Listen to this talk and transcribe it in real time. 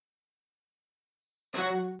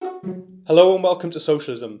Hello and welcome to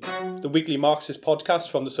Socialism, the weekly Marxist podcast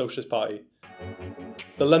from the Socialist Party.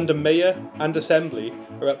 The London Mayor and Assembly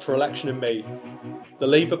are up for election in May. The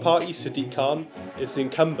Labour Party's Sadiq Khan is the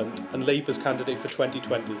incumbent and Labour's candidate for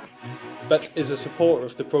 2020, but is a supporter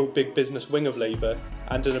of the pro-big business wing of Labour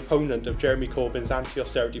and an opponent of Jeremy Corbyn's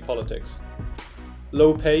anti-austerity politics.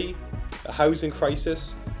 Low pay, a housing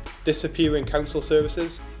crisis, disappearing council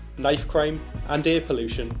services, knife crime and air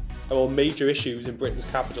pollution are all major issues in Britain's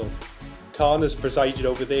capital. Khan has presided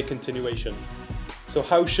over their continuation. So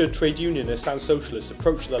how should trade unionists and socialists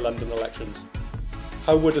approach the London elections?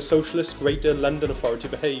 How would a socialist Greater London Authority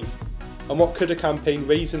behave? And what could a campaign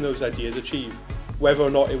raising those ideas achieve, whether or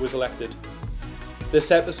not it was elected? This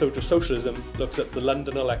episode of Socialism looks at the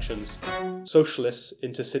London elections, socialists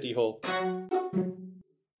into City Hall.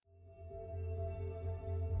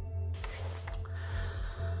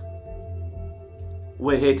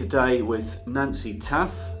 We're here today with Nancy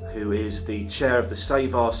Taff, who is the chair of the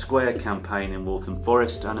Save Our Square campaign in Waltham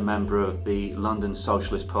Forest and a member of the London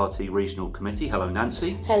Socialist Party Regional Committee. Hello,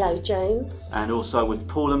 Nancy. Hello, James. And also with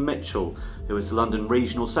Paula Mitchell, who is the London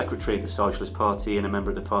Regional Secretary of the Socialist Party and a member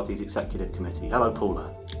of the party's Executive Committee. Hello,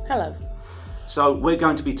 Paula. Hello. So we're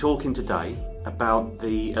going to be talking today about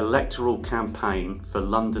the electoral campaign for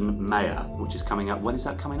London Mayor, which is coming up. When is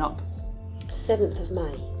that coming up? 7th of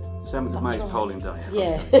May. 7th of May is right. polling day.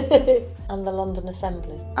 Yeah. And the London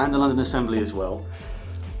Assembly. And the London Assembly as well.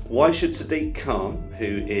 Why should Sadiq Khan,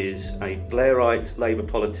 who is a Blairite Labour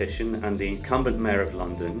politician and the incumbent Mayor of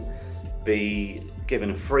London, be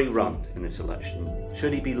given a free run in this election?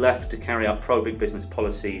 Should he be left to carry out pro-big business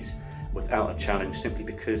policies without a challenge simply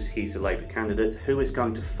because he's a Labour candidate who is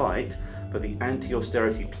going to fight for the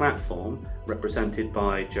anti-austerity platform represented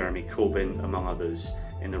by Jeremy Corbyn, among others,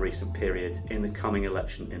 in the recent period in the coming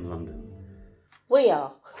election in London? We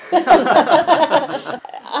are.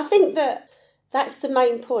 I think that's the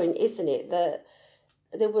main point, isn't it? That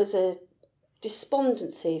there was a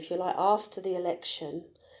despondency, if you like, after the election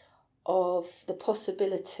of the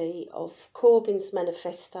possibility of Corbyn's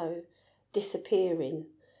manifesto disappearing.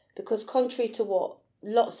 Because contrary to what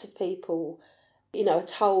lots of people, are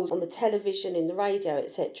told on the television, in the radio,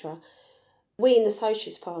 etc., we in the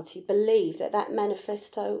Socialist Party believe that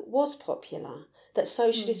manifesto was popular, that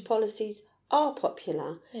socialist policies are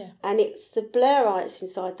popular. Yeah. And it's the Blairites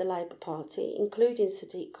inside the Labour Party, including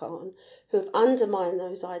Sadiq Khan, who have undermined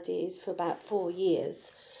those ideas for about 4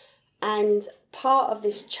 years. And part of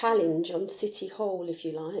this challenge on City Hall, if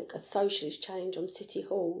you like, a socialist challenge on City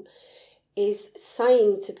Hall, is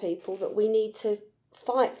saying to people that we need to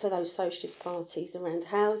fight for those socialist parties around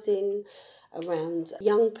housing, around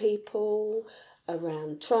young people,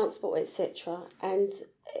 around transport, etc. And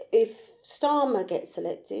if Starmer gets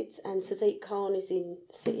elected and Sadiq Khan is in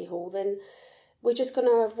City Hall, then we're just going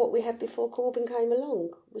to have what we had before Corbyn came along,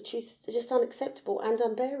 which is just unacceptable and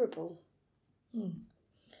unbearable.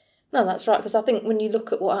 No, that's right, because I think when you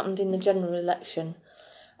look at what happened in the general election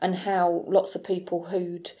and how lots of people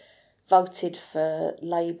who'd voted for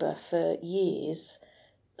Labour for years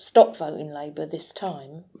stopped voting Labour this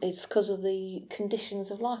time, it's because of the conditions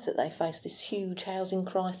of life that they face, this huge housing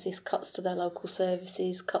crisis, cuts to their local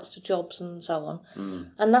services, cuts to jobs and so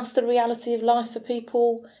on. And that's the reality of life for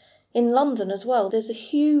people in London as well. There's a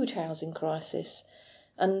huge housing crisis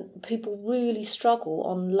and people really struggle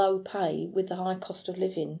on low pay with the high cost of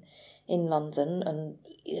living in London, and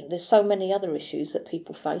there's so many other issues that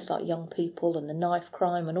people face, like young people and the knife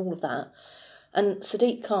crime and all of that. And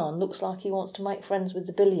Sadiq Khan looks like he wants to make friends with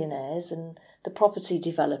the billionaires and the property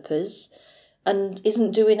developers and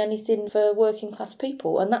isn't doing anything for working class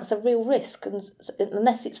people. And that's a real risk. And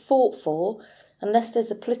unless it's fought for, unless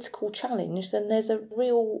there's a political challenge, then there's a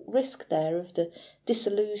real risk there of the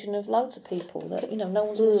disillusion of loads of people that, no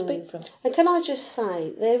one's going to speak for them. And can I just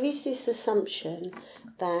say, there is this assumption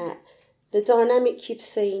that the dynamic you've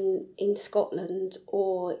seen in Scotland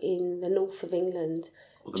or in the north of England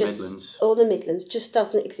Or Midlands. Or the Midlands just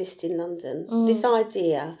doesn't exist in London. This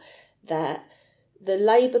idea that the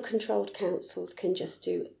Labour-controlled councils can just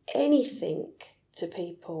do anything to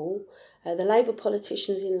people. The Labour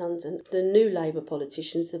politicians in London, the new Labour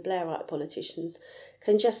politicians, the Blairite politicians,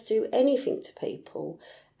 can just do anything to people.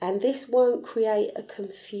 And this won't create a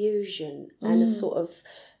confusion and a sort of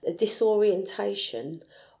a disorientation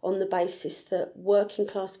on the basis that working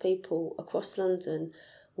class people across London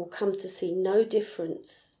will come to see no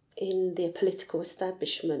difference in the political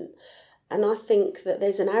establishment. And I think that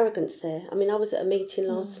there's an arrogance there. I mean, I was at a meeting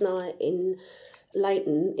last night in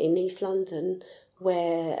Leighton in East London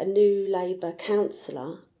where a new Labour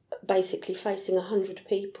councillor, basically facing 100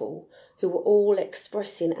 people who were all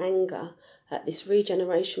expressing anger at this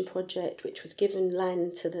regeneration project, which was giving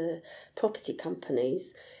land to the property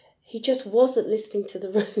companies. He just wasn't listening to the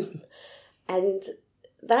room. And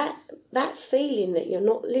that feeling that you're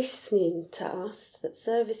not listening to us, that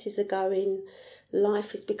services are going,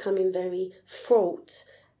 life is becoming very fraught,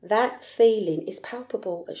 that feeling is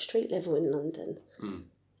palpable at street level in London.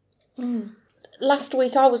 Last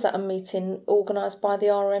week I was at a meeting organised by the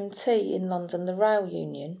RMT in London, the rail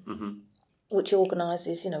union, which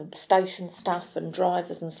organises, station staff and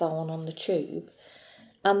drivers and so on the tube.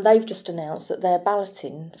 And they've just announced that they're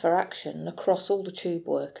balloting for action across all the tube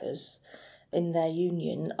workers in their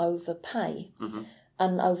union over pay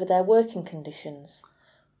and over their working conditions.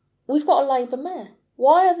 We've got a Labour mayor.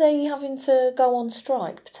 Why are they having to go on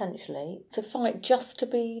strike, potentially, to fight just to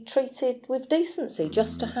be treated with decency,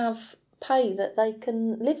 just to have pay that they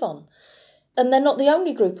can live on? And they're not the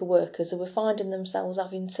only group of workers who are finding themselves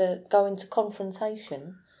having to go into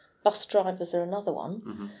confrontation. Bus drivers are another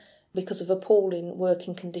one, because of appalling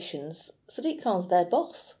working conditions. Sadiq Khan's their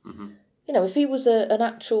boss. If he was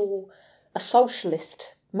a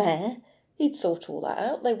socialist mayor, he'd sort all that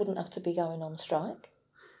out. They wouldn't have to be going on strike.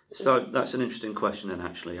 So that's an interesting question then,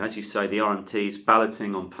 actually. As you say, the RMT is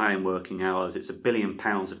balloting on pay and working hours. It's £1 billion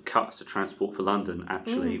of cuts to Transport for London,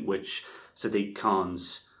 actually, which Sadiq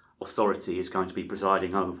Khan's authority is going to be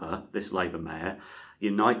presiding over, this Labour mayor.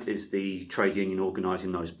 Unite is the trade union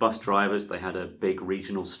organising those bus drivers. They had a big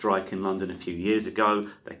regional strike in London a few years ago.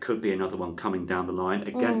 There could be another one coming down the line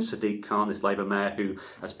against Sadiq Khan, this Labour mayor, who,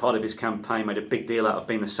 as part of his campaign, made a big deal out of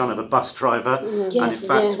being the son of a bus driver. And in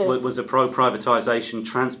fact, was a pro-privatisation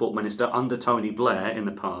transport minister under Tony Blair in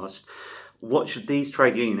the past. What should these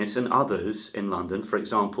trade unionists and others in London, for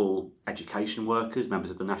example, education workers, members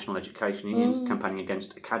of the National Education Union, campaigning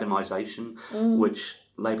against academisation, which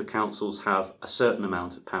Labour councils have a certain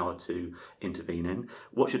amount of power to intervene in.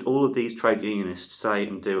 What should all of these trade unionists say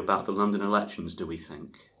and do about the London elections, do we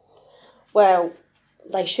think? Well,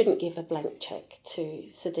 they shouldn't give a blank cheque to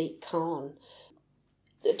Sadiq Khan.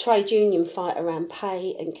 The trade union fight around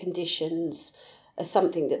pay and conditions are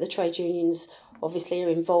something that the trade unions obviously are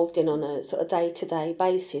involved in on a sort of day-to-day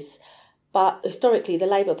basis. But historically, the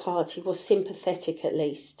Labour Party was sympathetic, at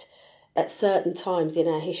least, at certain times in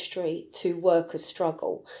our history, to workers'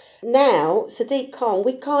 struggle. Now, Sadiq Khan,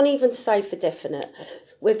 we can't even say for definite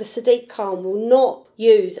whether Sadiq Khan will not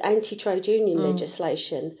use anti-trade union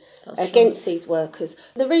legislation against these workers.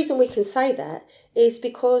 The reason we can say that is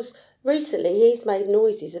because recently he's made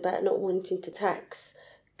noises about not wanting to tax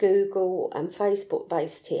Google and Facebook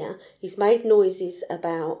based here. He's made noises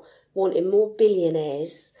about wanting more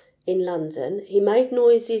billionaires in London. He made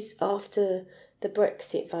noises after the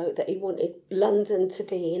Brexit vote that he wanted London to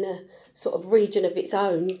be in a sort of region of its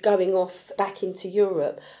own, going off back into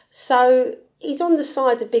Europe. So he's on the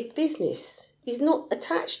side of big business. He's not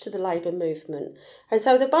attached to the Labour movement. And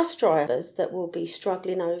so the bus drivers that will be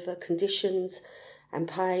struggling over conditions and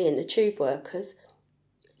pay, and the tube workers,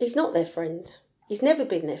 he's not their friend. He's never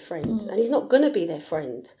been their friend, and he's not going to be their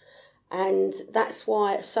friend. And that's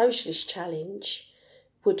why a socialist challenge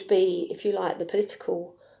would be, if you like, the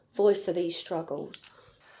political voice of these struggles.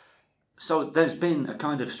 So there's been a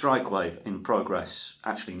kind of strike wave in progress,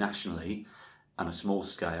 actually nationally, on a small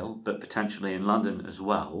scale, but potentially in London as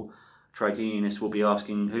well. Trade unionists will be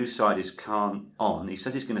asking whose side is Khan on. He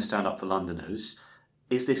says he's going to stand up for Londoners.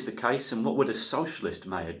 Is this the case? And what would a socialist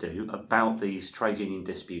mayor do about these trade union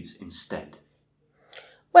disputes instead?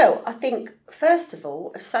 Well, I think, first of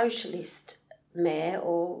all, a socialist mayor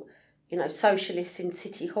or, socialists in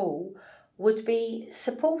City Hall would be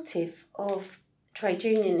supportive of trade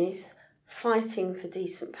unionists fighting for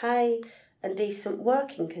decent pay and decent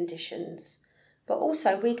working conditions. But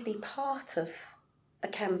also we'd be part of a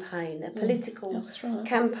campaign, a political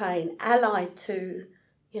campaign allied to,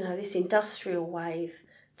 this industrial wave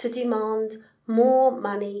to demand more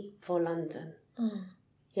money for London.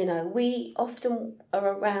 We often are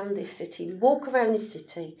around this city, we walk around this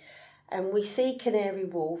city and we see Canary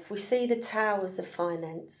Wharf, we see the towers of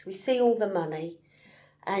finance, we see all the money,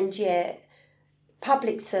 and yet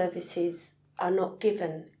public services are not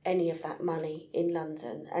given any of that money in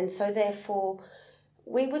London. And so therefore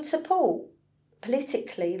we would support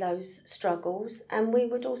politically those struggles, and we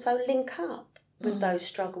would also link up with those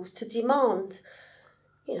struggles to demand,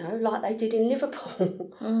 like they did in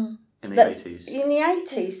Liverpool. In the 80s? In the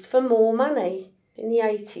 80s, for more money. In the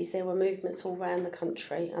 80s, there were movements all around the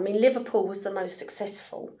country. I mean, Liverpool was the most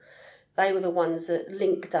successful. They were the ones that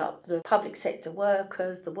linked up the public sector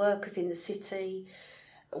workers, the workers in the city,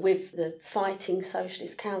 with the fighting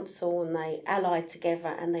Socialist Council, and they allied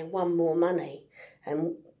together and they won more money.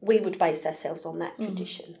 And we would base ourselves on that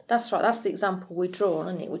tradition. That's right. That's the example we draw on,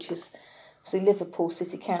 isn't it? Which is, obviously, Liverpool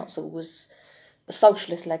City Council was a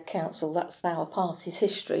socialist-led council. That's our party's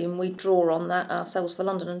history, and we draw on that ourselves for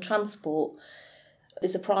London. And transport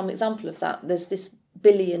is a prime example of that. There's this £1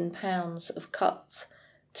 billion of cuts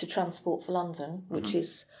to Transport for London, which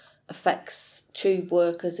affects tube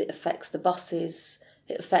workers, it affects the buses,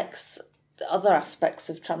 it affects the other aspects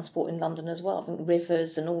of transport in London as well. I think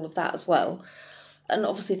rivers and all of that as well. And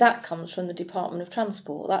obviously that comes from the Department of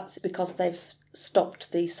Transport. That's because they've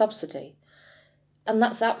stopped the subsidy. And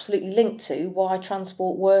that's absolutely linked to why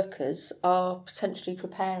transport workers are potentially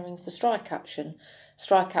preparing for strike action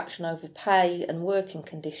over pay and working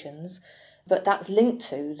conditions. But that's linked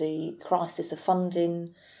to the crisis of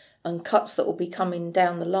funding and cuts that will be coming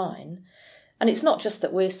down the line. And it's not just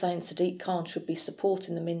that we're saying Sadiq Khan should be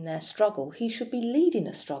supporting them in their struggle. He should be leading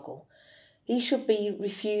a struggle. He should be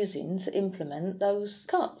refusing to implement those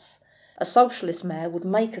cuts. A socialist mayor would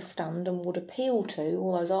make a stand and would appeal to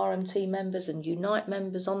all those RMT members and Unite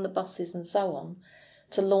members on the buses and so on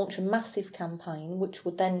to launch a massive campaign which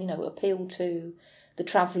would then, appeal to the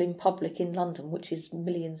travelling public in London, which is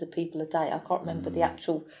millions of people a day. I can't remember the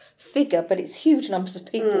actual figure, but it's huge numbers of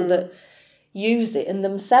people that use it and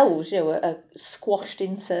themselves, are squashed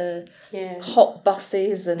into hot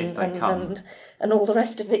buses and all the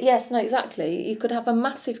rest of it. Yes, no, exactly. You could have a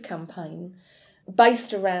massive campaign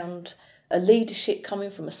based around a leadership coming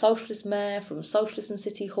from a socialist mayor, from socialists in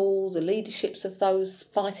City Hall, the leaderships of those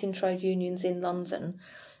fighting trade unions in London.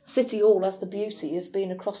 City Hall has the beauty of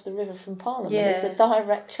being across the river from Parliament. Yeah. It's a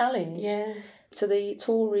direct challenge to the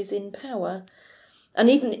Tories in power. And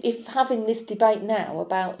even if having this debate now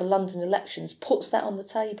about the London elections puts that on the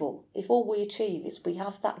table, if all we achieve is we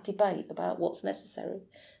have that debate about what's necessary,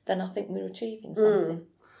 then I think we're achieving something.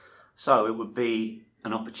 So it would be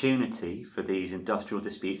an opportunity for these industrial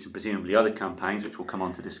disputes and presumably other campaigns, which we'll come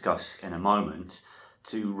on to discuss in a moment,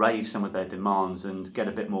 to raise some of their demands and get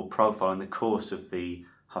a bit more profile in the course of the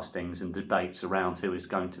hustings and debates around who is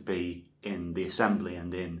going to be in the Assembly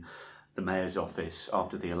and in the Mayor's office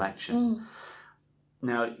after the election.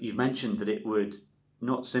 Now, you've mentioned that it would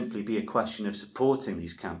not simply be a question of supporting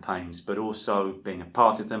these campaigns, but also being a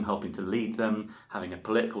part of them, helping to lead them, having a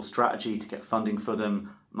political strategy to get funding for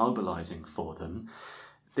them, mobilising for them.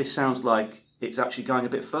 This sounds like it's actually going a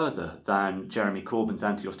bit further than Jeremy Corbyn's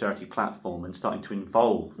anti-austerity platform and starting to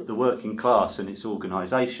involve the working class and its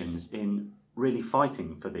organisations in really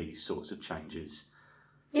fighting for these sorts of changes.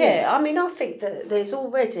 Yeah, I mean, I think that there's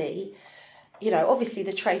already, obviously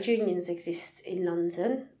the trade unions exist in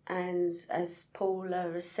London, and as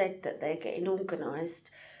Paula has said, that they're getting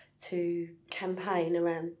organised to campaign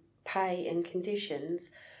around pay and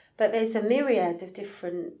conditions. But there's a myriad of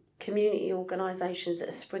different community organisations that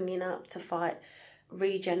are springing up to fight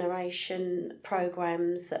regeneration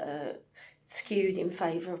programmes that are skewed in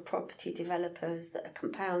favour of property developers, that are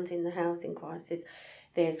compounding the housing crisis.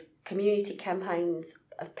 There's community campaigns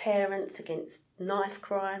of parents against knife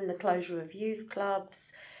crime, the closure of youth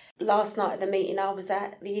clubs. Last night at the meeting I was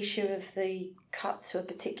at, the issue of the cut to a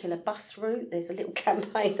particular bus route, there's a little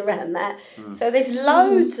campaign around that. So there's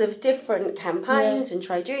loads of different campaigns and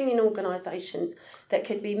trade union organisations that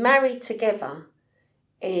could be married together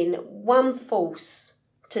in one force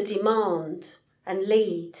to demand and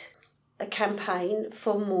lead a campaign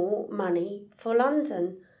for more money for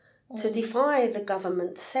London, to defy the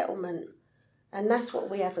government's settlement. And that's what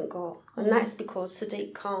we haven't got. And that's because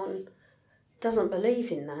Sadiq Khan doesn't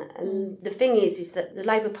believe in that. And the thing is that the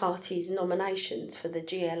Labour Party's nominations for the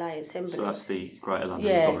GLA Assembly... So that's the Greater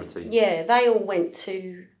London Authority. Yeah, they all went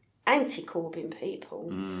to anti-Corbyn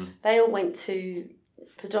people. They all went to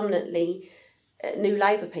predominantly New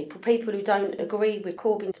Labour people who don't agree with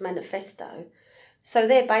Corbyn's manifesto. So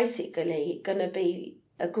they're basically going to be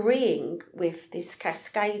agreeing with this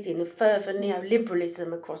cascading of further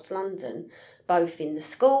neoliberalism across London, both in the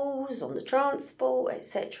schools, on the transport,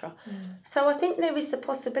 etc. So I think there is the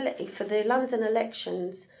possibility for the London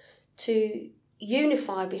elections to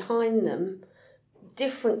unify behind them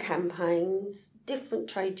different campaigns, different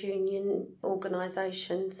trade union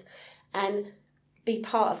organisations, and be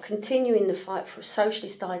part of continuing the fight for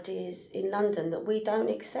socialist ideas in London, that we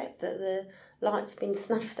don't accept that the light's been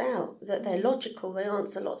snuffed out, that they're logical, they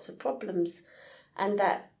answer lots of problems, and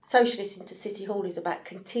that Socialist into City Hall is about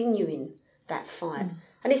continuing that fight.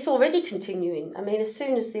 And it's already continuing. I mean, as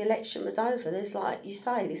soon as the election was over, there's, like you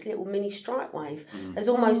say, this little mini strike wave. There's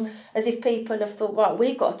almost as if people have thought, right,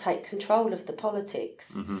 we've got to take control of the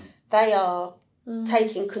politics. They are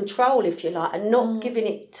taking control, if you like, and not giving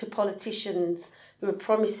it to politicians who are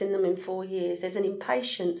promising them in 4 years. There's an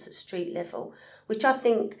impatience at street level, which I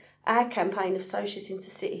think our campaign of Socialists into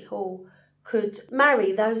City Hall could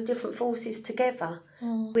marry those different forces together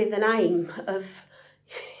with an aim of,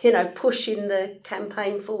 pushing the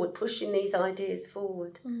campaign forward, pushing these ideas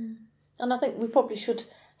forward. And I think we probably should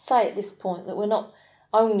say at this point that we're not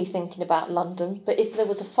only thinking about London, but if there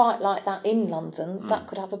was a fight like that in London, that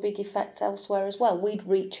could have a big effect elsewhere as well. We'd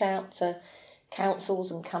reach out to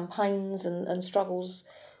councils and campaigns and struggles,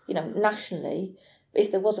 nationally. If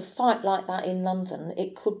there was a fight like that in London,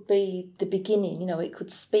 it could be the beginning, it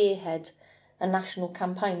could spearhead a national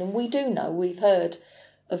campaign. And we do know, we've heard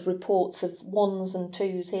of reports of ones and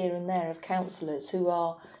twos here and there of councillors who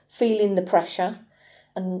are feeling the pressure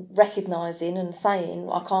and recognising and saying,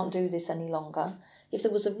 I can't do this any longer. If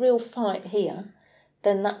there was a real fight here,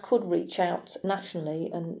 then that could reach out nationally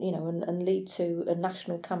and and lead to a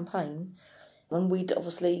national campaign. And we'd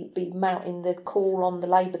obviously be mounting the call on the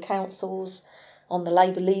Labour councils, on the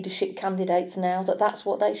Labour leadership candidates now, that's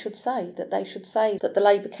what they should say, that the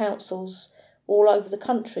Labour councils all over the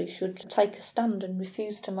country should take a stand and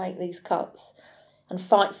refuse to make these cuts and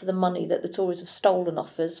fight for the money that the Tories have stolen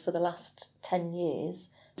off us for the last 10 years.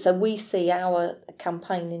 So we see our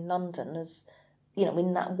campaign in London as,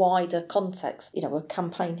 in that wider context, a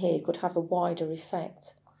campaign here could have a wider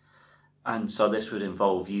effect. And so this would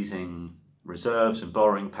involve using reserves and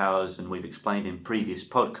borrowing powers, and we've explained in previous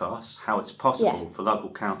podcasts how it's possible for local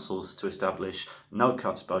councils to establish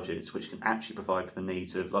no-cuts budgets which can actually provide for the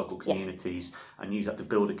needs of local communities and use that to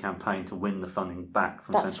build a campaign to win the funding back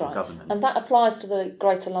from central government. And that applies to the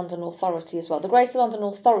Greater London Authority as well. The Greater London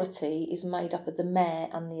Authority is made up of the Mayor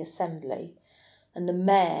and the Assembly, and the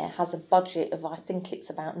Mayor has a budget of, I think it's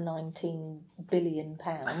about £19 billion.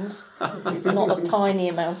 It's not a tiny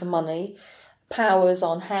amount of money. Powers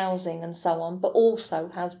on housing and so on, but also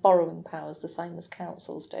has borrowing powers, the same as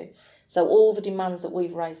councils do. So all the demands that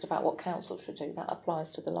we've raised about what councils should do, that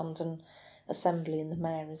applies to the London Assembly and the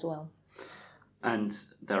Mayor as well. And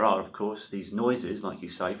there are, of course, these noises, like you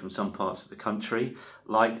say, from some parts of the country,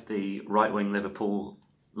 like the right-wing Liverpool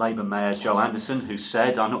Labour Mayor Joe Anderson, who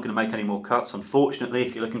said, I'm not going to make any more cuts. Unfortunately,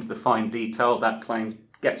 if you look into the fine detail, that claim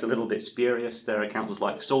gets a little bit spurious. There are councils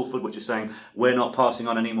like Salford which are saying we're not passing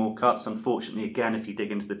on any more cuts. Unfortunately, again, if you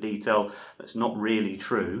dig into the detail, that's not really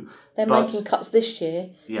true. They're making cuts this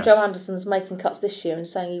year. Yes. Joe Anderson's making cuts this year and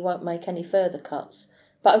saying he won't make any further cuts.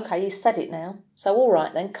 But okay, you said it now. So all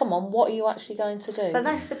right then, come on, what are you actually going to do? But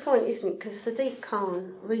that's the point, isn't it? Because Sadiq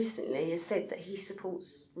Khan recently has said that he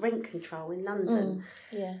supports rent control in London.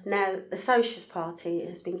 Now, the Socialist Party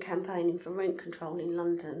has been campaigning for rent control in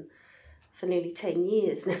London for nearly 10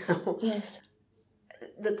 years now. Yes.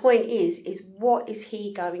 The point is what is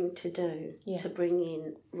he going to do to bring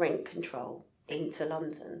in rent control into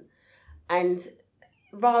London? And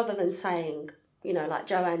rather than saying, like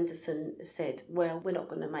Joe Anderson said, well, we're not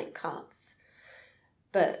going to make cuts.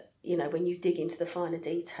 But, when you dig into the finer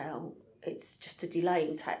detail, it's just a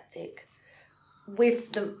delaying tactic.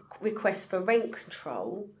 With the request for rent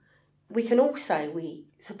control, we can all say we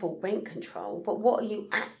support rent control, but what are you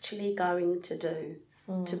actually going to do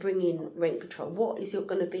to bring in rent control? What is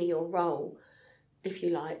going to be your role, if you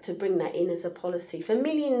like, to bring that in as a policy for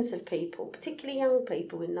millions of people, particularly young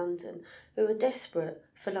people in London, who are desperate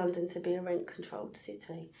for London to be a rent-controlled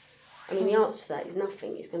city? I mean, the answer to that is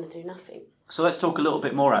nothing. It's going to do nothing. So let's talk a little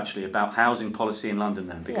bit more, actually, about housing policy in London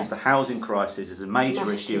then, because the housing crisis is a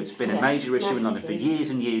major issue. It's been a major issue in London for years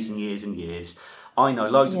and years and years and years. I know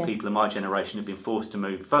loads of people in my generation have been forced to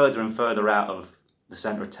move further and further out of the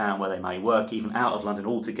centre of town where they may work, even out of London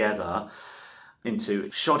altogether,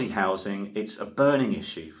 into shoddy housing. It's a burning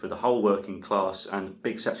issue for the whole working class and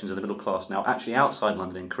big sections of the middle class now, actually outside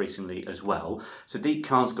London increasingly as well. So Sadiq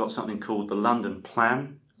Khan's got something called the London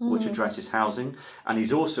Plan, which addresses housing. And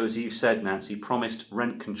he's also, as you've said, Nancy, promised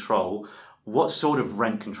rent control. What sort of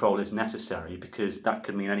rent control is necessary? Because that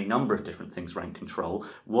could mean any number of different things, rent control.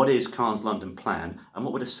 What is Khan's London Plan, and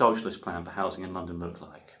what would a socialist plan for housing in London look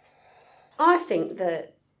like? I think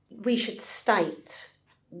that we should state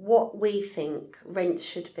what we think rents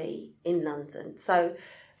should be in London. So,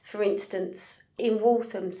 for instance, in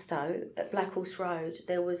Walthamstow at Blackhorse Road,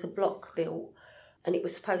 there was a block built, and it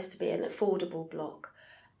was supposed to be an affordable block.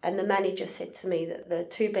 And the manager said to me that the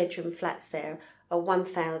 2-bedroom flats there are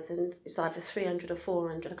 £1,000, it's either 300 or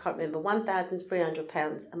 400, I can't remember,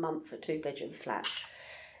 £1,300 a month for a 2-bedroom flat.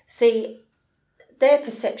 See, their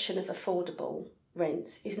perception of affordable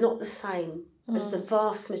rents is not the same as the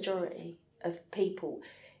vast majority of people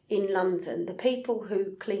in London. The people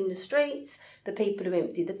who clean the streets, the people who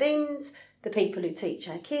empty the bins, the people who teach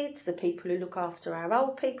our kids, the people who look after our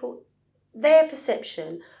old people, their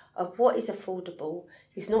perception of what is affordable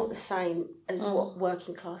is not the same as what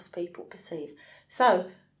working class people perceive. So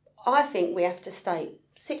I think we have to state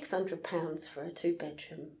 £600 for a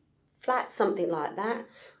 2-bedroom flat, something like that,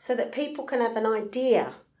 so that people can have an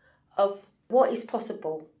idea of what is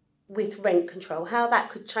possible with rent control, how that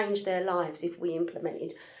could change their lives if we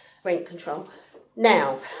implemented rent control.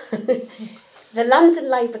 Now, the London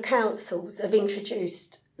Labour councils have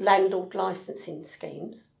introduced landlord licensing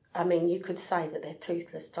schemes. I mean, you could say that they're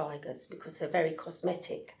toothless tigers because they're very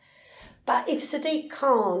cosmetic. But if Sadiq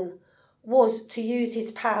Khan was to use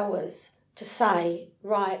his powers to say,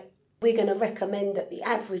 right, we're going to recommend that the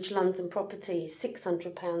average London property is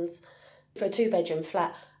 £600 for a 2-bedroom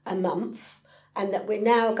flat a month, and that we're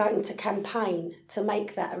now going to campaign to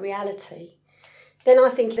make that a reality, then I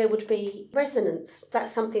think there would be resonance.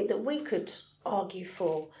 That's something that we could argue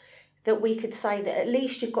for, that we could say that at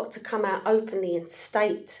least you've got to come out openly and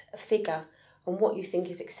state a figure on what you think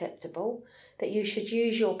is acceptable, that you should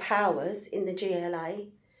use your powers in the GLA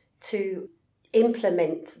to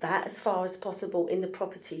implement that as far as possible in the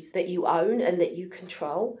properties that you own and that you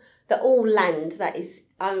control, that all land that is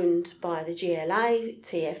owned by the GLA,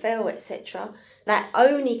 TfL, etc., that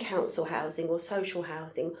only council housing or social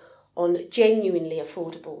housing on genuinely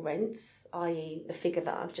affordable rents, i.e. the figure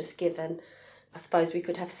that I've just given. I suppose we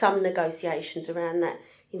could have some negotiations around that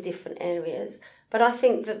in different areas. But I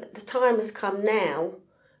think that the time has come now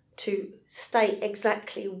to state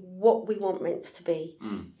exactly what we want rents to be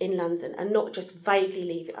in London and not just vaguely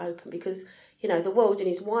leave it open, because, you know, the World and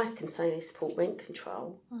his wife can say they support rent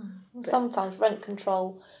control. Sometimes rent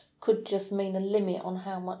control could just mean a limit on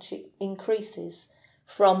how much it increases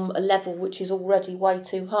from a level which is already way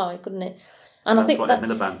too high, couldn't it? And that's what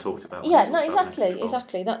Miliband talked about. Yeah, no,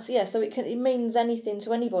 exactly. That's So it means anything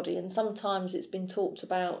to anybody, and sometimes it's been talked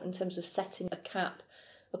about in terms of setting a cap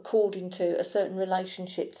according to a certain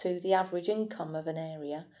relationship to the average income of an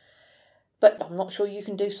area. But I'm not sure you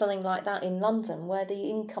can do something like that in London, where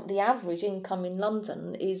the average income in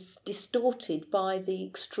London is distorted by the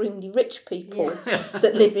extremely rich people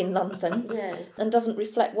that live in London and doesn't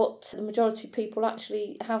reflect what the majority of people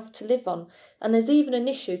actually have to live on. And there's even an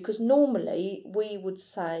issue, because normally we would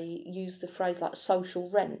use the phrase like social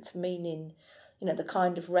rent, meaning, you know, the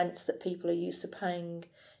kind of rents that people are used to paying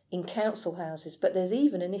in council houses. But there's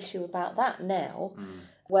even an issue about that now,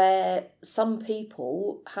 where some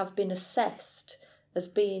people have been assessed as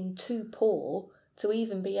being too poor to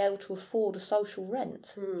even be able to afford a social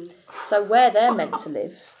rent. So where they're meant to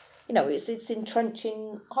live, you know, it's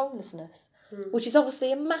entrenching homelessness, which is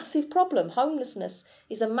obviously a massive problem. Homelessness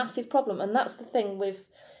is a massive problem, and that's the thing with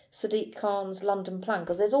Sadiq Khan's London plan,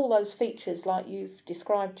 because there's all those features like you've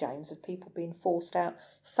described, James, of people being forced out,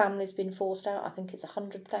 families being forced out. I think it's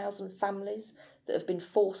 100,000 families that have been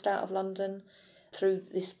forced out of London through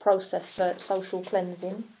this process for social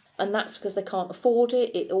cleansing. And that's because they can't afford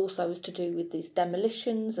it. It also is to do with these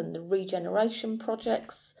demolitions and the regeneration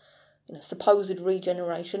projects, you know, supposed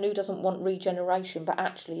regeneration. Who doesn't want regeneration? But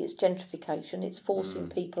actually it's gentrification. It's forcing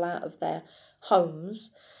people out of their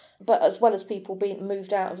homes. But as well as people being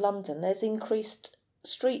moved out of London, there's increased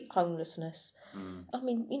street homelessness. I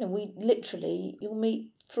mean, you know, you'll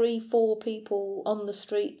meet 3-4 people on the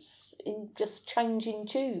streets in just changing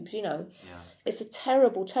tubes, you know. It's a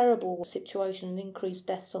terrible, terrible situation, and increased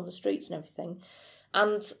deaths on the streets and everything.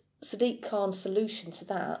 And Sadiq Khan's solution to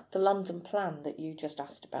that, the London plan that you just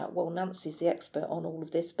asked about, well, Nancy's the expert on all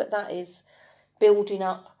of this, but that is building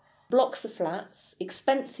up blocks of flats,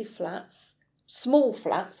 expensive flats, small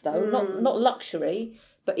flats though, not luxury,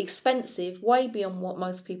 but expensive, way beyond what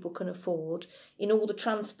most people can afford, in all the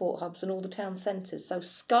transport hubs and all the town centres. So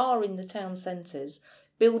scarring the town centres,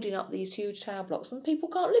 building up these huge tower blocks, and people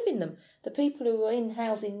can't live in them. The people who are in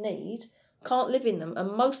housing need can't live in them,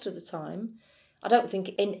 and most of the time, I don't think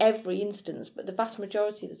in every instance, but the vast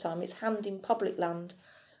majority of the time, it's handing public land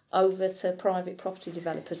over to private property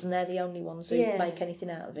developers, and they're the only ones who make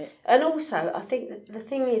anything out of it. And also, I think that the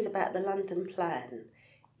thing is about the London plan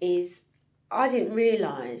is, I didn't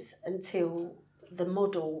realise until the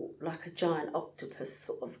model, like a giant octopus,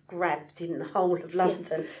 sort of grabbed in the whole of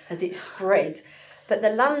London as it spread. But the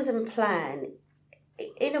London plan,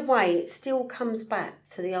 in a way, it still comes back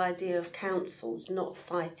to the idea of councils not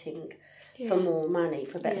fighting for more money,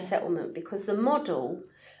 for better settlement, because the model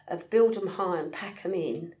of build them high and pack them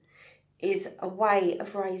in is a way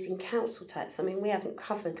of raising council tax. I mean, we haven't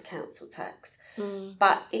covered council tax,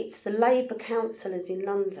 but it's the Labour councillors in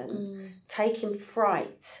London taking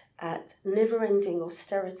fright at never-ending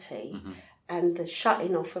austerity and the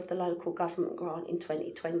shutting off of the local government grant in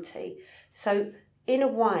 2020. So in a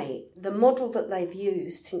way, the model that they've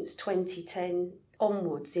used since 2010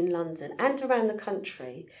 onwards in London and around the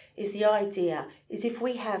country is the idea is if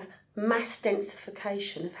we have mass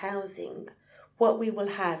densification of housing, what we will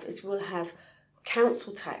have is we'll have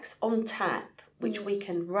council tax on tap, which we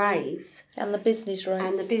can raise. And the business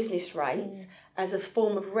rates. As a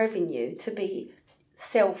form of revenue to be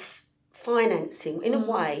self-financing in a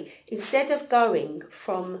way, instead of going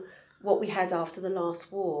from what we had after the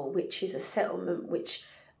last war, which is a settlement which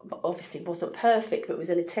obviously wasn't perfect, but it was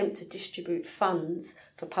an attempt to distribute funds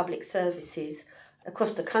for public services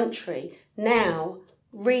across the country. Now,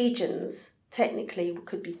 regions technically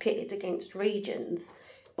could be pitted against regions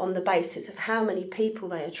on the basis of how many people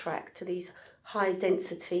they attract to these high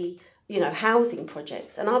density, housing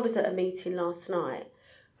projects. And I was at a meeting last night,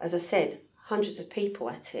 as I said, hundreds of people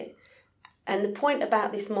at it. And the point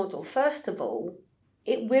about this model, first of all,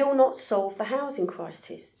 it will not solve the housing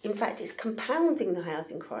crisis. In fact, it's compounding the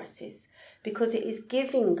housing crisis because it is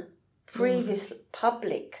giving previous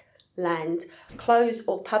public land closed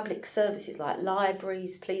or public services like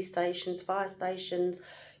libraries, police stations, fire stations,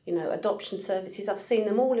 adoption services. I've seen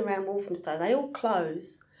them all around Walthamstow. They all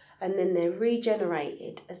close and then they're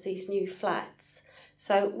regenerated as these new flats.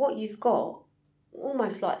 So what you've got,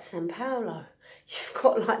 almost like São Paulo, you've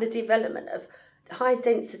got like the development of high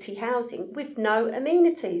density housing with no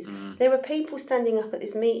amenities. There were people standing up at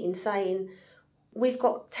this meeting saying, we've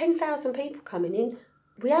got 10,000 people coming in.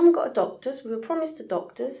 We haven't got doctors. We were promised the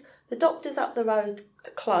doctors. The doctors up the road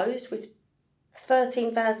are closed with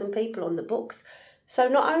 13,000 people on the books. So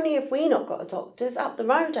not only have we not got a doctors, up the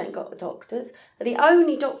road ain't got a doctors. The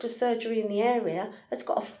only doctor's surgery in the area has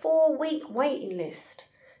got a 4-week waiting list.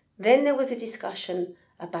 Then there was a discussion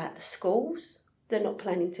about the schools. They're not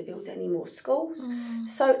planning to build any more schools.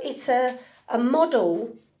 So it's a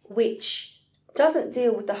model which doesn't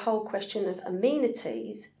deal with the whole question of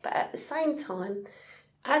amenities, but at the same time,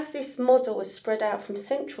 as this model has spread out from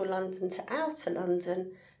central London to outer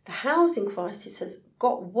London, the housing crisis has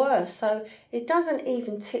got worse. So it doesn't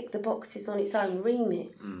even tick the boxes on its own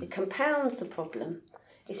remit. It compounds the problem.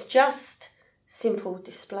 It's just simple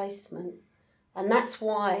displacement. And that's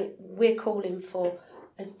why we're calling for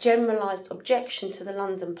a generalised objection to the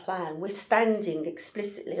London plan. We're standing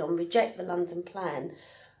explicitly on reject the London plan.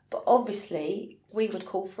 But obviously, we would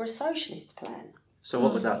call for a socialist plan. So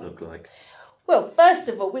what would that look like? Well, first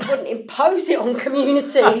of all, we wouldn't impose it on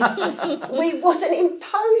communities. We wouldn't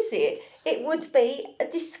impose it. It would be a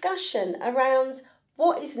discussion around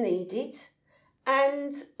what is needed.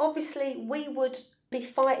 And obviously, we would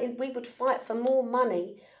fight for more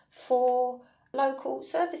money for local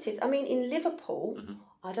services. I mean, in Liverpool,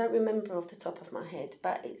 I don't remember off the top of my head,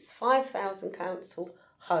 but it's 5,000 council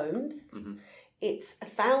homes. It's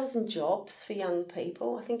 1,000 jobs for young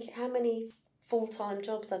people. I think how many full-time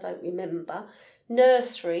jobs, I don't remember.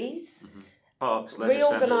 Nurseries, parks,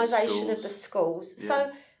 reorganisation of the schools. Yeah.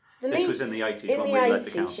 So this was in the 80s when we led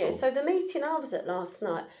the council. Yeah. So the meeting I was at last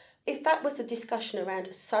night, if that was a discussion around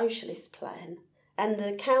a socialist plan and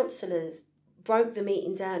the councillors broke the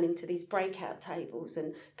meeting down into these breakout tables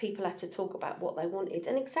and people had to talk about what they wanted,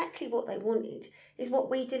 and exactly what they wanted is what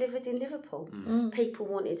we delivered in Liverpool. People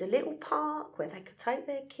wanted a little park where they could take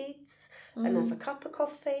their kids and have a cup of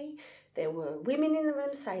coffee. There were women in the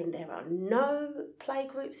room saying there are no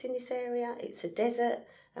playgroups in this area, it's a desert,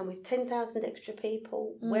 and with 10,000 extra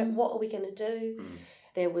people, what are we going to do?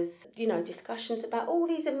 There was, discussions about all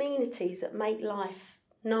these amenities that make life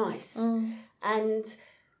nice. And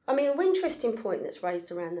I mean, an interesting point that's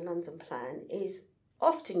raised around the London plan is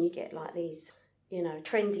often you get like these,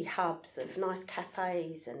 trendy hubs of nice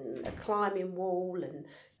cafes and a climbing wall and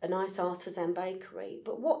a nice artisan bakery.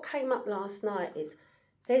 But what came up last night is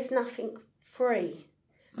there's nothing free.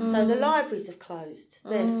 So the libraries have closed,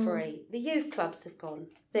 they're free. The youth clubs have gone,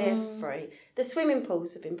 they're free. The swimming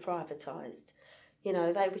pools have been privatised. They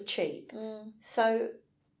were cheap. So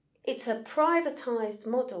it's a privatised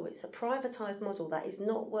model. It's a privatised model that is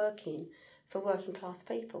not working for working class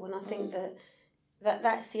people. And I think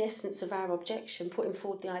that's the essence of our objection, putting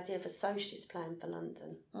forward the idea of a socialist plan for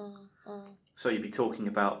London. So you'd be talking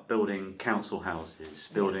about building council houses,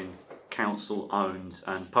 building council-owned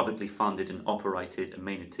and publicly funded and operated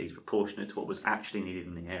amenities proportionate to what was actually needed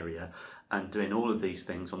in the area, and doing all of these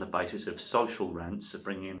things on the basis of social rents, of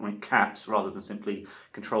bringing in caps rather than simply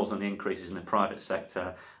controls on the increases in the private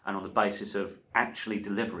sector, and on the basis of actually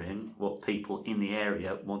delivering what people in the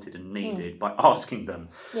area wanted and needed by asking them.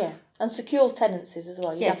 Yeah, and secure tenancies as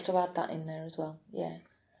well. You have to add that in there as well. Yeah.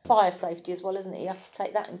 Fire safety as well, isn't it? You have to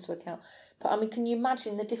take that into account. But I mean, can you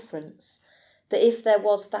imagine the difference that if there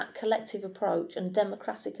was that collective approach and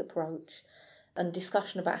democratic approach and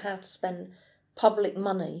discussion about how to spend public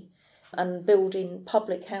money and building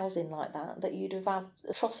public housing like that you'd have had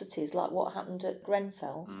atrocities like what happened at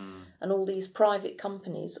Grenfell, and all these private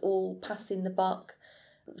companies all passing the buck,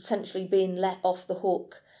 essentially being let off the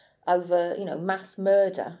hook over, mass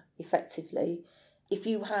murder, effectively. If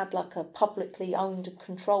you had like a publicly owned and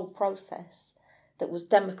controlled process that was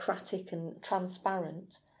democratic and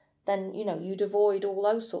transparent, then, you'd avoid all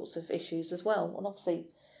those sorts of issues as well. And obviously,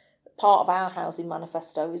 part of our housing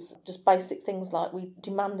manifesto is just basic things like we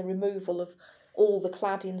demand the removal of all the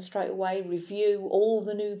cladding straight away, review all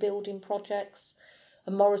the new building projects,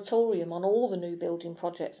 a moratorium on all the new building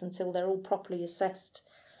projects until they're all properly assessed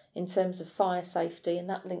in terms of fire safety, and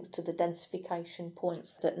that links to the densification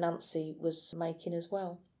points that Nancy was making as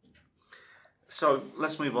well. So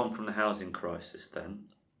let's move on from the housing crisis then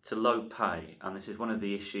to low pay, and this is one of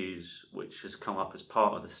the issues which has come up as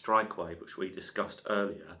part of the strike wave which we discussed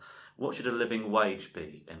earlier. What should a living wage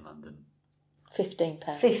be in London? £15.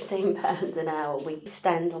 £15 an hour. We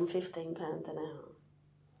stand on £15 an hour.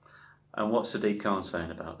 And what's Sadiq Khan saying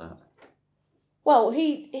about that? Well,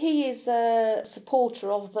 he is a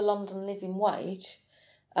supporter of the London Living Wage,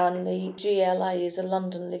 and the GLA is a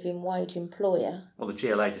London Living Wage employer. Well, the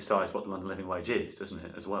GLA decides what the London Living Wage is, doesn't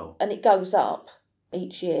it, as well? And it goes up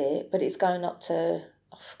each year, but it's going up to,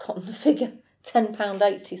 I've forgotten the figure,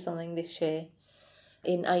 £10.80 something this year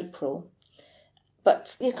in April.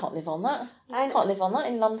 But you can't live on that. You can't live on that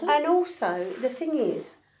in London. And also, the thing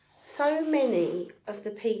is, so many of the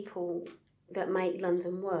people that make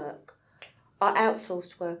London work are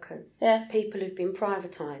outsourced workers, people who've been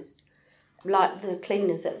privatised, like the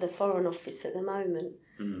cleaners at the Foreign Office at the moment.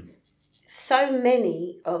 So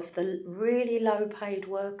many of the really low-paid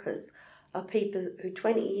workers are people who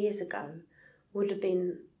 20 years ago would have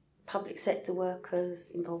been public sector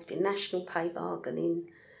workers involved in national pay bargaining,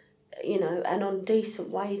 and on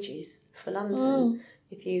decent wages for London,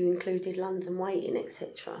 if you included London waiting,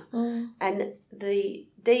 etc. And the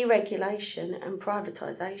deregulation and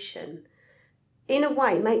privatisation, in a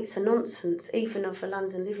way, makes a nonsense even of a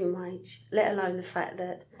London living wage, let alone the fact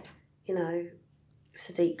that,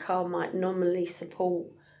 Sadiq Khan might nominally support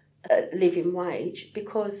a living wage,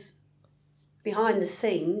 because behind the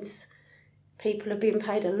scenes, people are being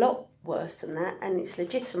paid a lot worse than that, and it's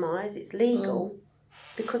legitimised, it's legal,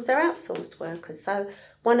 because they're outsourced workers. So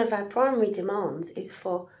one of our primary demands is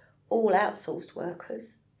for all outsourced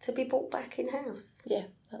workers to be brought back in-house. Yeah,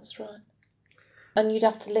 that's right. And you'd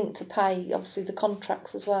have to link to pay, obviously, the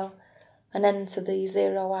contracts as well, an end to the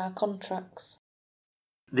 0-hour contracts.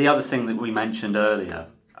 The other thing that we mentioned earlier,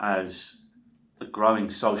 as a growing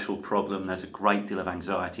social problem, there's a great deal of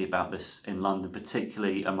anxiety about this in London,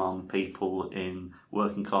 particularly among people in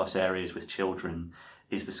working class areas with children,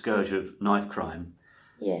 is the scourge of knife crime.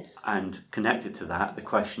 Yes. And connected to that, the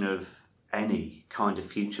question of any kind of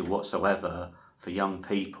future whatsoever for young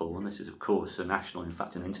people, and this is of course a national, in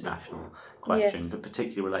fact an international question, but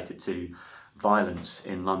particularly related to violence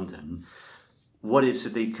in London. What is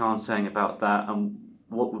Sadiq Khan saying about that, and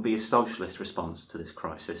what would be a socialist response to this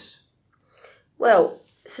crisis? Well,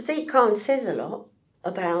 Sadiq Khan says a lot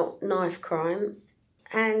about knife crime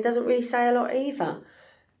and doesn't really say a lot either.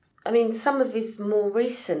 I mean, some of his more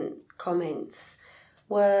recent comments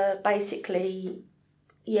were basically,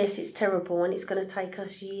 yes, it's terrible and it's going to take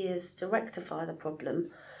us years to rectify the problem,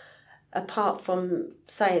 apart from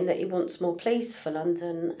saying that he wants more police for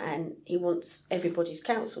London and he wants everybody's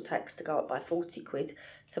council tax to go up by 40 quid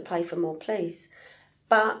to pay for more police.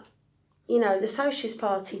 But, the Socialist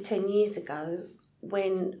Party 10 years ago,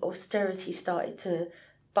 when austerity started to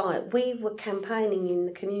bite, we were campaigning in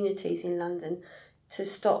the communities in London to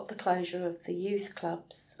stop the closure of the youth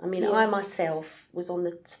clubs. I mean, I myself was on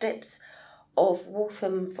the steps of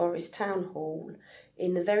Waltham Forest Town Hall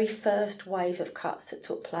in the very first wave of cuts that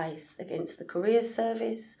took place against the careers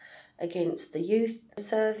service, against the youth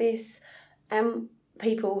service, and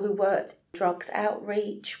people who worked drugs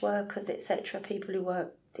outreach workers, etc., people who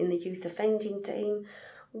worked in the youth offending team.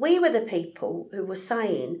 We were the people who were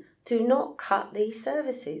saying, do not cut these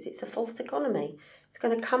services. It's a false economy. It's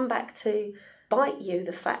going to come back to bite you,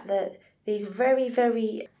 the fact that these very,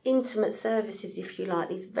 very intimate services, if you like,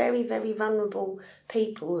 these very, very vulnerable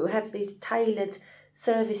people who have these tailored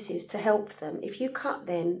services to help them, if you cut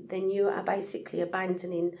them, then you are basically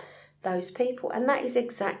abandoning those people. And that is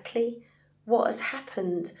exactly what has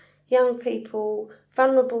happened. Young people,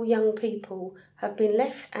 vulnerable young people have been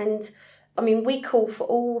left. And I mean, we call for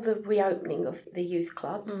all the reopening of the youth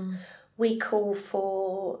clubs. We call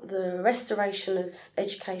for the restoration of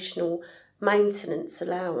educational maintenance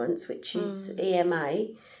allowance, which is EMA,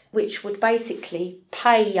 which would basically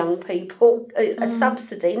pay young people a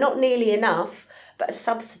subsidy, not nearly enough, but a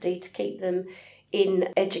subsidy to keep them in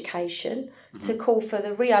education, to call for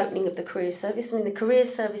the reopening of the career service. I mean, the career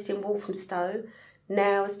service in Walthamstow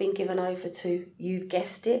now has been given over to, you've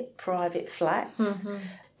guessed it, private flats.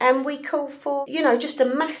 And we call for, just a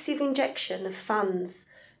massive injection of funds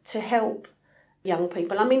to help young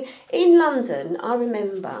people. I mean, in London, I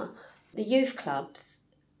remember the youth clubs.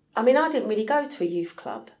 I mean, I didn't really go to a youth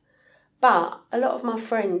club, but a lot of my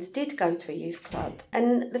friends did go to a youth club.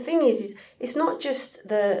 And the thing is it's not just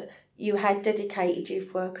that you had dedicated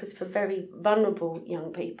youth workers for very vulnerable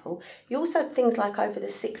young people. You also had things like over the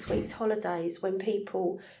 6 weeks holidays when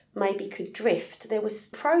people maybe could drift. There was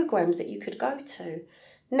programs that you could go to.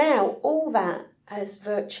 Now, all that has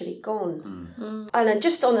virtually gone. And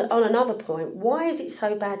just on another point, why is it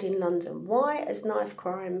so bad in London? Why has knife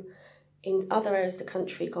crime in other areas of the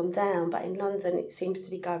country gone down, but in London it seems to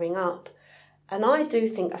be going up? And I do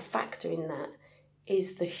think a factor in that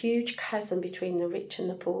is the huge chasm between the rich and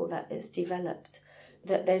the poor that has developed.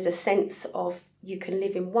 That there's a sense of you can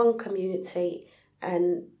live in one community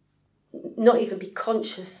and not even be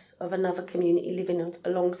conscious of another community living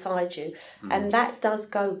alongside you. And that does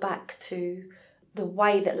go back to the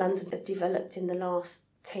way that London has developed in the last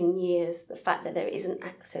 10 years, the fact that there isn't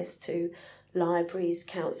access to libraries,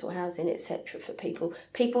 council housing, etc. for people.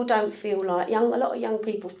 People don't feel like, a lot of young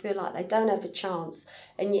people feel like they don't have a chance,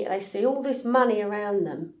 and yet they see all this money around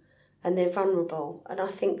them and they're vulnerable. And I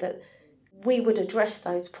think that we would address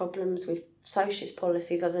those problems with socialist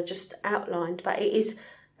policies as I just outlined, but it is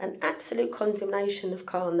an absolute condemnation of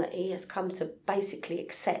Khan that he has come to basically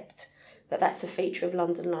accept that that's a feature of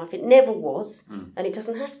London life. It never was, and it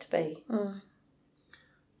doesn't have to be.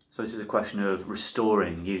 So this is a question of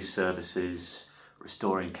restoring youth services,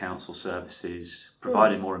 restoring council services,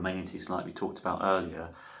 providing more amenities like we talked about earlier,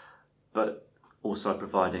 but also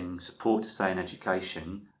providing support to stay in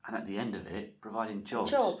education, and at the end of it, providing jobs.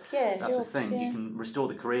 That's the thing. You can restore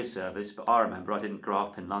the career service, but I remember I didn't grow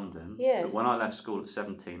up in London. But when I left school at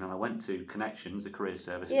 17 and I went to Connections, the career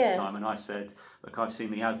service at the time, and I said, look, I've seen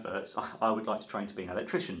the adverts. I would like to train to be an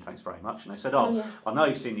electrician, thanks very much. And they said, I know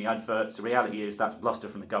you've seen the adverts. The reality is that's bluster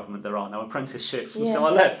from the government. There are no apprenticeships. And so I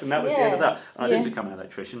left, and that was the end of that. And I didn't become an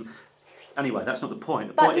electrician. Anyway, that's not the point.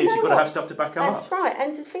 The point is you've got to have stuff to back up. That's right.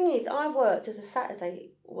 And the thing is, I worked as a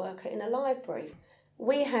Saturday worker in a library.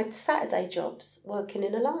 We had Saturday jobs working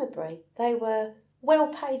in a library. They were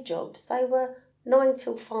well-paid jobs. They were 9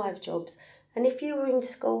 till 5 jobs. And if you were in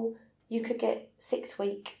school, you could get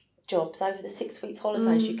 6-week jobs over the 6 weeks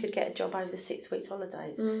holidays. You could get a job over the 6 weeks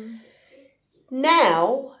holidays.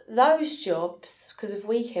 Now, those jobs, because of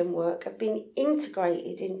weekend work, have been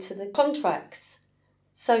integrated into the contracts.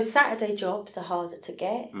 So Saturday jobs are harder to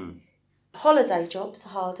get. Holiday jobs are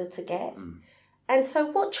harder to get. And so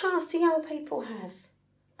what chance do young people have?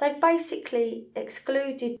 They've basically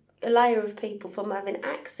excluded a layer of people from having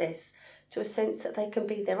access to a sense that they can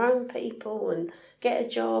be their own people and get a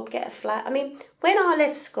job, get a flat. I mean, when I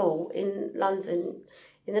left school in London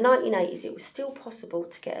in the 1980s, it was still possible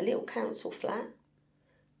to get a little council flat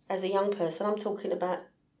as a young person. I'm talking about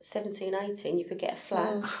 17, 18, you could get a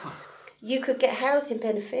flat. You could get housing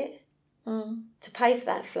benefit to pay for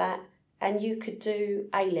that flat, and you could do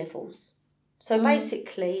A-levels. So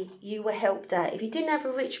basically, you were helped out. If you didn't have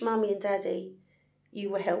a rich mummy and daddy,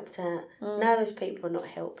 you were helped out. Now those people are not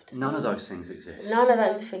helped. None of those things exist. None of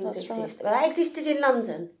those things exist. Right. Well, they existed in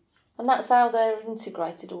London. And that's how they're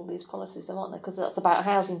integrated, all these policies, aren't they? Because that's about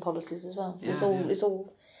housing policies as well. It's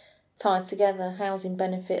all tied together, housing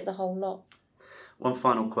benefit, the whole lot. One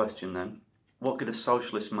final question then. What could a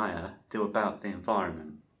socialist mayor do about the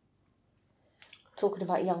environment? Talking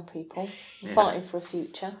about young people, fighting for a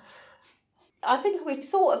future. I think we've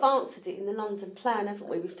sort of answered it in the London plan, haven't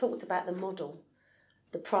we? We've talked about the model,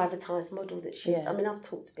 the privatised model that's used. I mean, I've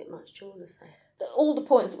talked a bit much. Do you want to say? All the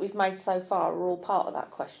points that we've made so far are all part of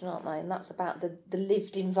that question, aren't they? And that's about the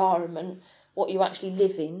lived environment, what you actually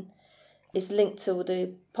live in. It's linked to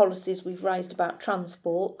the policies we've raised about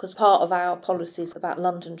transport, because part of our policies about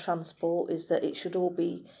London transport is that it should all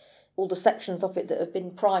the sections of it that have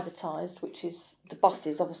been privatised, which is the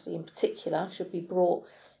buses, obviously, in particular, should be brought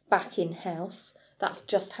back in-house. That's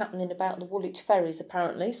just happening about the Woolwich ferries,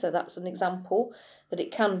 apparently, so that's an example that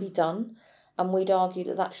it can be done, and we'd argue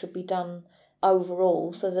that that should be done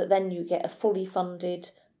overall, so that then you get a fully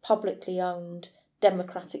funded, publicly owned,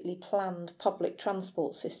 democratically planned public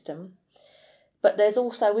transport system. But there's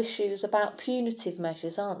also issues about punitive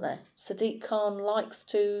measures, aren't there? Sadiq Khan likes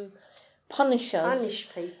to punish us. Punish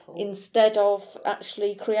people. Instead of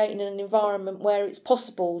actually creating an environment where it's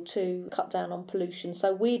possible to cut down on pollution.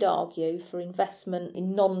 So we'd argue for investment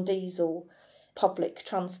in non-diesel public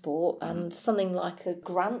transport and something like a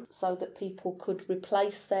grant so that people could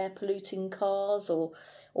replace their polluting cars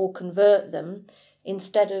or convert them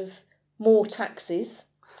instead of more taxes,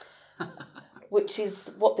 which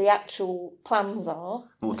is what the actual plans are.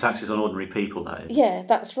 More taxes on ordinary people, that is. Yeah,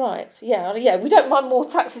 that's right. Yeah, we don't mind more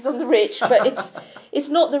taxes on the rich, but it's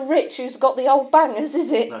not the rich who's got the old bangers,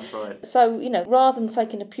 is it? That's right. So, rather than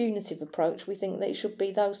taking a punitive approach, we think that it should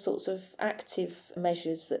be those sorts of active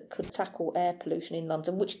measures that could tackle air pollution in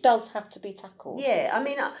London, which does have to be tackled. Yeah, I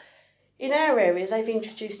mean, in our area, they've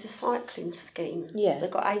introduced a cycling scheme. Yeah. They've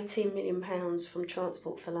got £18 million from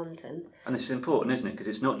Transport for London. And this is important, isn't it? Because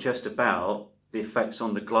it's not just about the effects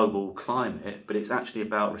on the global climate, but it's actually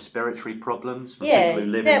about respiratory problems for people who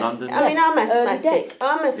live in London. I mean, I'm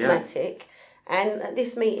asthmatic, and at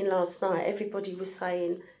this meeting last night, everybody was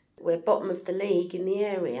saying we're bottom of the league in the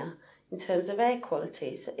area in terms of air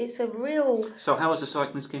quality. So it's a real... So how has the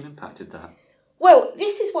cycling scheme impacted that? Well,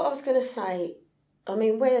 this is what I was going to say. I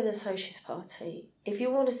mean, we're the Socialist Party. If you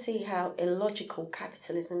want to see how illogical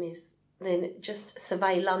capitalism is, then just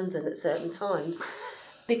survey London at certain times.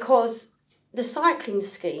 Because the cycling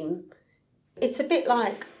scheme, it's a bit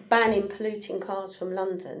like banning polluting cars from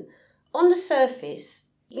London. On the surface,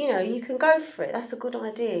 you can go for it. That's a good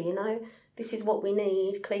idea, This is what we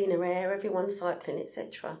need, cleaner air, everyone's cycling,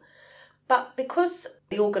 etc. But because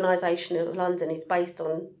the organisation of London is based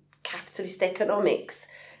on capitalist economics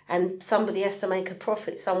and somebody has to make a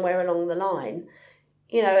profit somewhere along the line,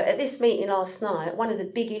 at this meeting last night, one of the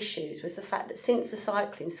big issues was the fact that since the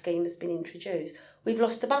cycling scheme has been introduced, we've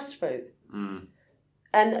lost a bus route.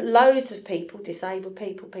 And loads of people, disabled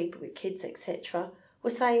people, people with kids, etc., were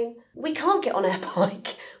saying, we can't get on our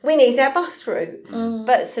bike, we need our bus route.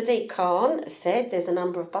 But Sadiq Khan said there's a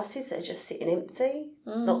number of buses that are just sitting empty,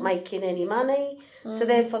 not making any money, so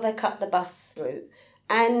therefore they cut the bus route.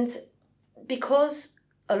 And because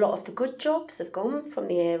a lot of the good jobs have gone from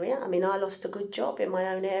the area, I mean, I lost a good job in my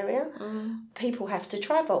own area, people have to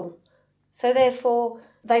travel. So therefore,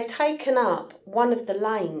 they've taken up one of the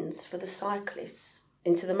lanes for the cyclists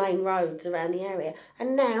into the main roads around the area,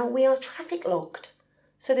 and now we are traffic logged.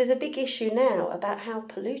 So there's a big issue now about how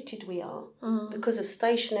polluted we are because of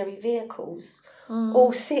stationary vehicles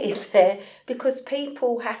all sitting there because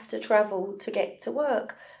people have to travel to get to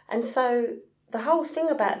work. And so the whole thing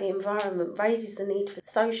about the environment raises the need for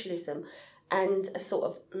socialism and a sort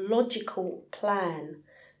of logical plan.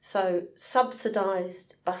 So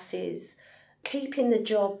subsidised buses, keeping the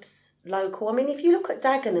jobs local. I mean, if you look at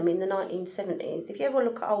Dagenham in the 1970s, if you ever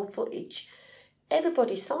look at old footage,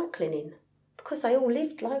 everybody's cycling in because they all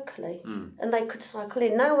lived locally and they could cycle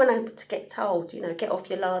in. No one had to get told, get off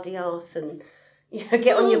your lardy arse and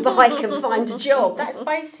get on your bike and find a job. That's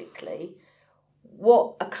basically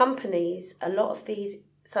what accompanies a lot of these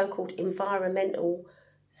so-called environmental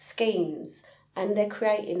schemes, and they're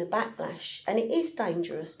creating a backlash. And it is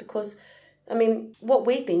dangerous because, I mean, what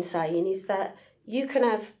we've been saying is that you can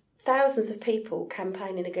have thousands of people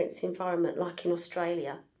campaigning against the environment, like in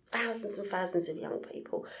Australia, thousands and thousands of young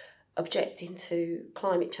people objecting to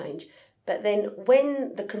climate change. But then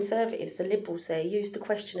when the Conservatives, the Liberals there, used the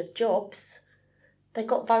question of jobs, they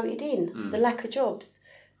got voted in, the lack of jobs.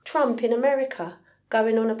 Trump in America,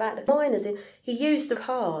 going on about the miners, he used the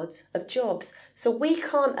card of jobs. So we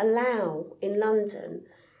can't allow in London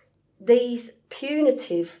these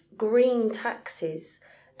punitive green taxes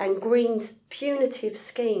and green punitive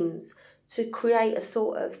schemes to create a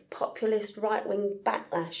sort of populist right-wing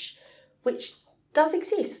backlash, which does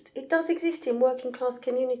exist. It does exist in working class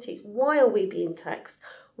communities. Why are we being taxed?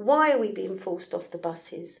 Why are we being forced off the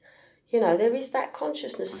buses? There is that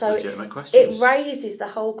consciousness. So it raises the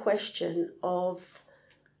whole question of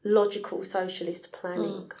logical socialist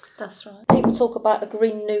planning. That's right. People talk about a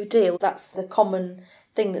Green New Deal. That's the common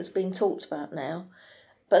thing that's been talked about now.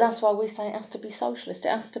 But that's why we say it has to be socialist. It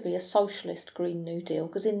has to be a socialist Green New Deal,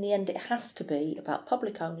 because in the end it has to be about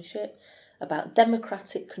public ownership, about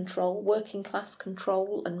democratic control, working class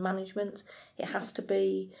control and management. It has to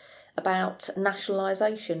be about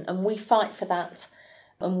nationalisation, and we fight for that.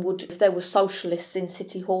 And if there were socialists in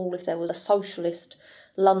City Hall, if there was a socialist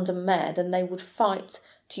London mayor, then they would fight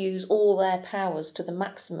to use all their powers to the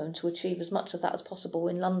maximum to achieve as much of that as possible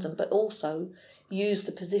in London, but also use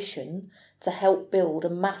the position to help build a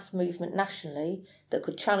mass movement nationally that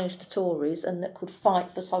could challenge the Tories and that could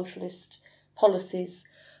fight for socialist policies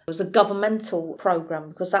as a governmental programme,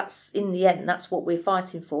 because that's, in the end, that's what we're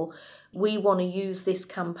fighting for. We want to use this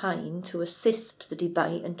campaign to assist the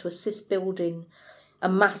debate and to assist building a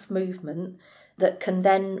mass movement that can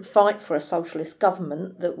then fight for a socialist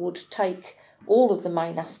government that would take all of the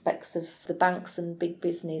main aspects of the banks and big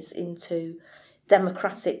business into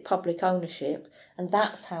democratic public ownership. And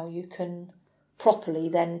that's how you can properly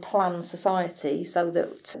then plan society so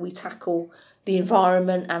that we tackle the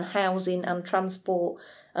environment and housing and transport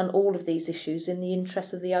and all of these issues in the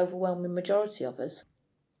interest of the overwhelming majority of us.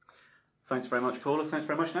 Thanks very much, Paula. Thanks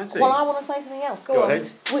very much, Nancy. Well, I want to say something else. Go ahead.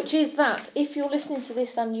 Which is that if you're listening to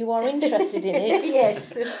this and you are interested in it,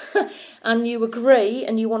 Yes. and you agree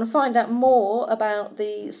and you want to find out more about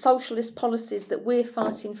the socialist policies that we're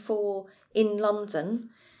fighting for in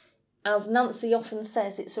London, as Nancy often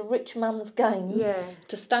says, it's a rich man's game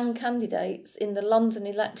to stand candidates in the London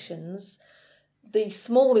elections. The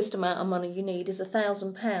smallest amount of money you need is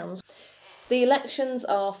 £1,000. The elections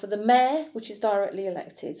are for the mayor, which is directly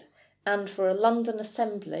elected, and for a London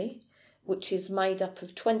Assembly, which is made up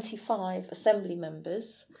of 25 Assembly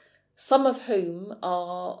members, some of whom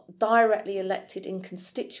are directly elected in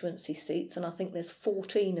constituency seats, and I think there's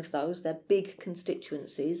 14 of those. They're big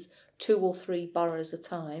constituencies, 2 or 3 boroughs a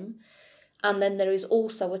time. And then there is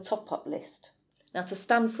also a top-up list. Now, to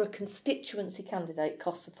stand for a constituency candidate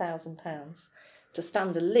costs £1,000. To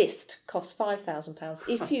stand a list costs £5,000.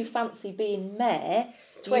 If you fancy being mayor,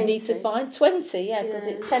 20. you need to find 20, because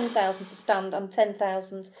it's 10,000 to stand and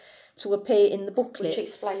 10,000 to appear in the booklet. Which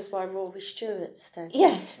explains why Rory Stewart's stand.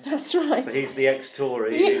 Yeah, that's right. So he's the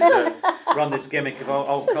ex-Tory who's run this gimmick of,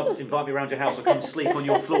 I'll come invite me around your house, I'll come sleep on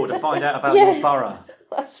your floor to find out about your borough.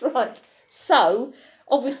 That's right. So,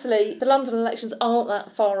 obviously, the London elections aren't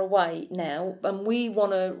that far away now, and we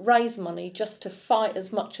want to raise money just to fight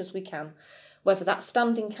as much as we can. Whether that's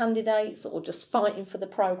standing candidates or just fighting for the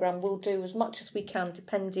programme, we'll do as much as we can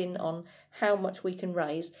depending on how much we can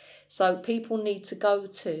raise. So people need to go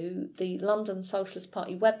to the London Socialist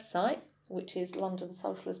Party website, which is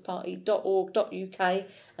londonsocialistparty.org.uk,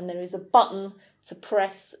 and there is a button to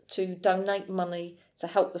press to donate money to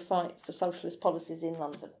help the fight for socialist policies in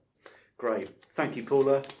London. Great. Thank you,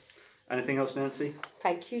 Paula. Anything else, Nancy?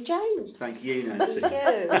 Thank you, James. Thank you, Nancy.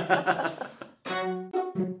 Thank you.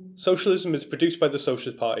 Socialism is produced by the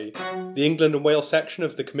Socialist Party, the England and Wales section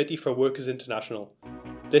of the Committee for Workers International.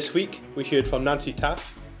 This week, we heard from Nancy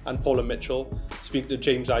Taff and Paula Mitchell, speaking to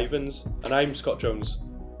James Ivans, and I'm Scott Jones.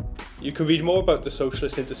 You can read more about the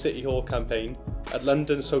Socialist Intercity Hall campaign at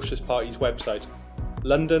London Socialist Party's website,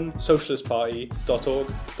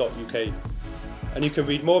 londonsocialistparty.org.uk. And you can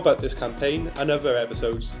read more about this campaign and other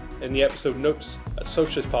episodes in the episode notes at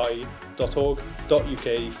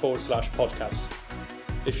socialistparty.org.uk/podcast.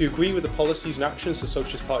 If you agree with the policies and actions the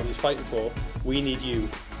Socialist Party is fighting for, we need you.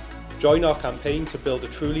 Join our campaign to build a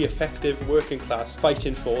truly effective working class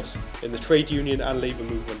fighting force in the trade union and labour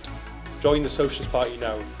movement. Join the Socialist Party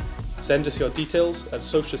now. Send us your details at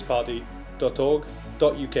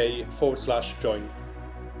socialistparty.org.uk/join.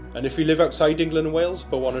 And if you live outside England and Wales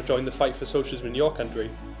but want to join the fight for socialism in your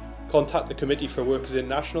country, contact the Committee for Workers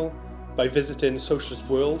International by visiting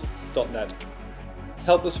socialistworld.net.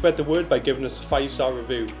 Help us spread the word by giving us a 5-star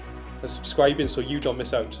review and subscribing so you don't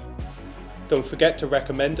miss out. Don't forget to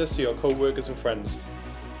recommend us to your co-workers and friends.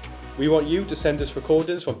 We want you to send us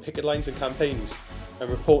recordings from picket lines and campaigns and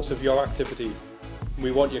reports of your activity. We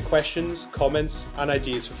want your questions, comments and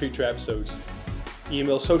ideas for future episodes.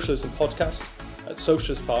 Email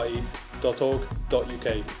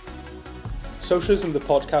socialismpodcast@socialistparty.org.uk. Socialism the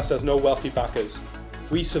podcast has no wealthy backers.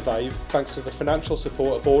 We survive thanks to the financial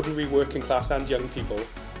support of ordinary working class and young people,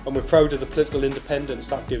 and we're proud of the political independence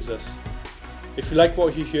that gives us. If you like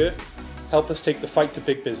what you hear, help us take the fight to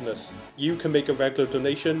big business. You can make a regular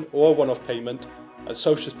donation or a one-off payment at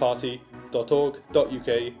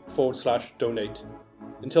socialistparty.org.uk/donate.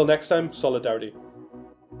 Until next time, solidarity.